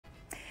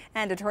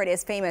And Detroit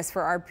is famous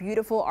for our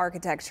beautiful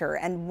architecture,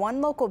 and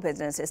one local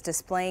business is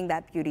displaying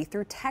that beauty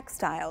through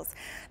textiles.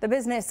 The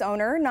business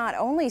owner not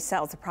only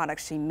sells the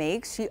products she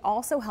makes, she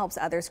also helps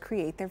others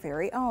create their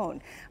very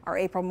own. Our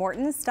April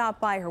Morton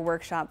stopped by her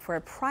workshop for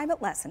a private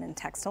lesson in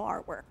textile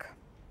artwork.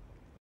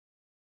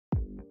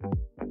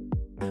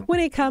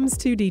 When it comes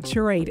to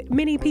Detroit,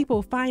 many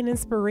people find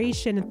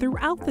inspiration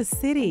throughout the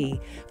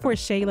city. For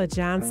Shayla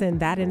Johnson,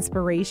 that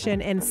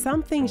inspiration and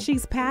something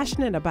she's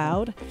passionate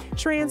about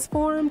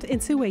transformed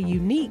into a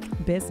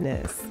unique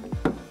business.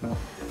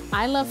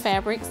 I love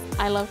fabrics,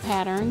 I love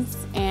patterns,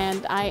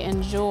 and I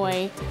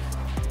enjoy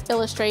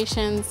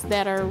illustrations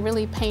that are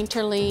really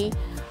painterly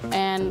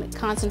and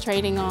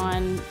concentrating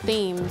on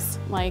themes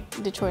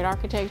like Detroit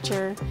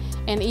architecture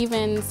and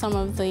even some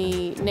of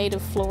the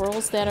native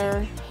florals that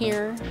are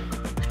here.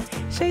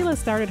 Shayla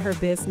started her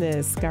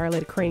business,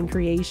 Scarlet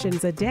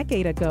Creations, a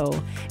decade ago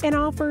and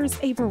offers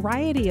a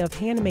variety of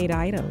handmade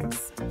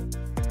items.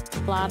 A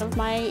lot of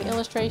my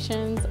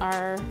illustrations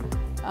are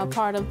a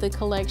part of the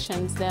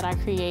collections that I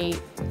create,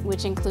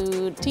 which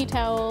include tea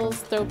towels,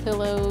 throw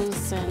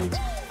pillows, and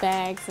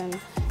bags, and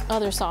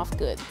other soft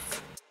goods.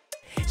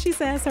 She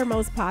says her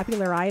most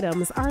popular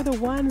items are the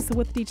ones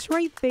with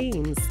Detroit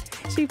themes.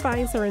 She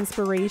finds her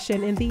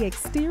inspiration in the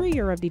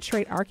exterior of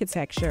Detroit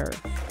architecture,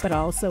 but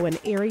also in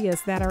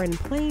areas that are in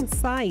plain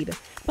sight,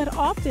 but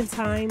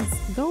oftentimes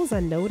goes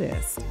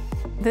unnoticed.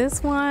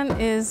 This one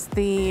is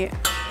the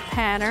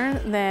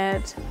pattern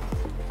that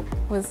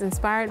was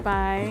inspired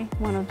by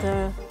one of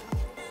the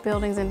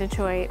buildings in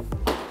Detroit.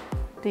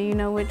 Do you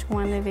know which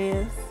one it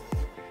is?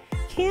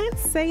 Can't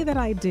say that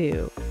I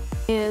do.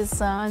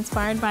 Is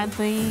inspired by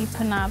the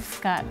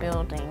Penobscot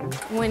building.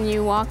 When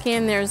you walk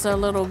in, there's a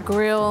little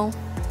grill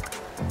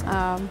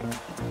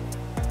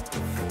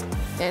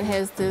that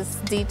has this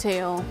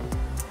detail.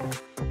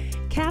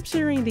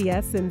 Capturing the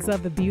essence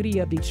of the beauty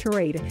of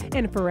Detroit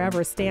and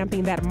forever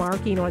stamping that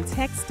marking on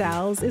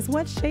textiles is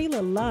what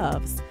Shayla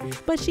loves,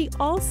 but she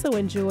also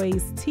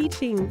enjoys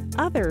teaching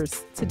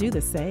others to do the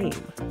same.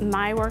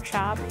 My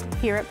workshop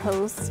here at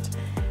Post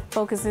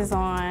focuses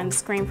on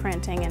screen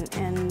printing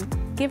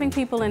and giving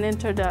people an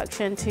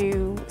introduction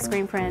to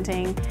screen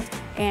printing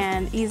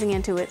and easing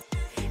into it.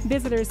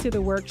 Visitors to the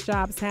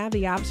workshops have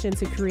the option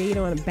to create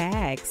on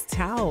bags,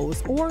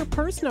 towels, or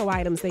personal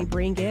items they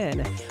bring in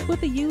with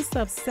the use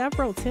of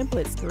several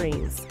template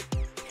screens.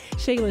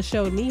 Shayla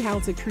showed me how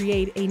to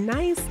create a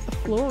nice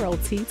floral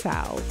tea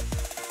towel.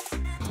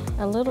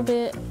 A little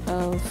bit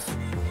of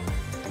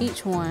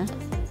each one.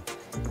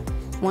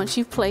 Once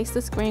you've placed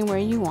the screen where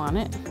you want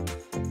it,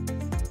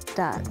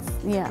 dots.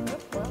 Yeah,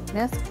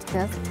 that's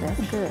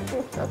good.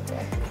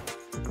 Okay.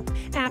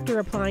 After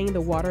applying the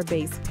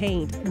water-based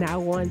paint,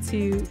 now on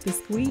to the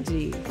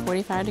squeegee.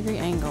 45-degree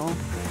angle,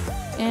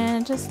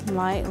 and just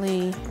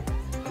lightly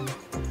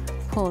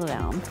pull it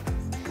down.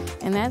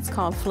 And that's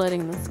called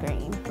flooding the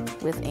screen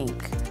with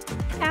ink.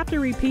 After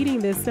repeating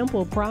this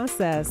simple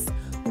process,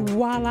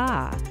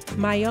 voila,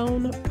 my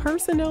own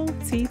personal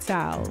tea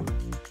towel.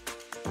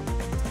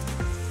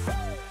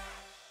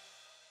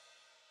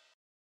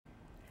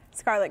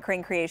 Scarlet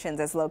Creations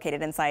is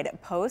located inside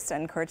Post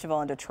in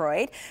Kirchville in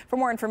Detroit. For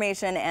more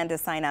information and to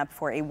sign up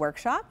for a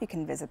workshop, you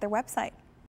can visit their website.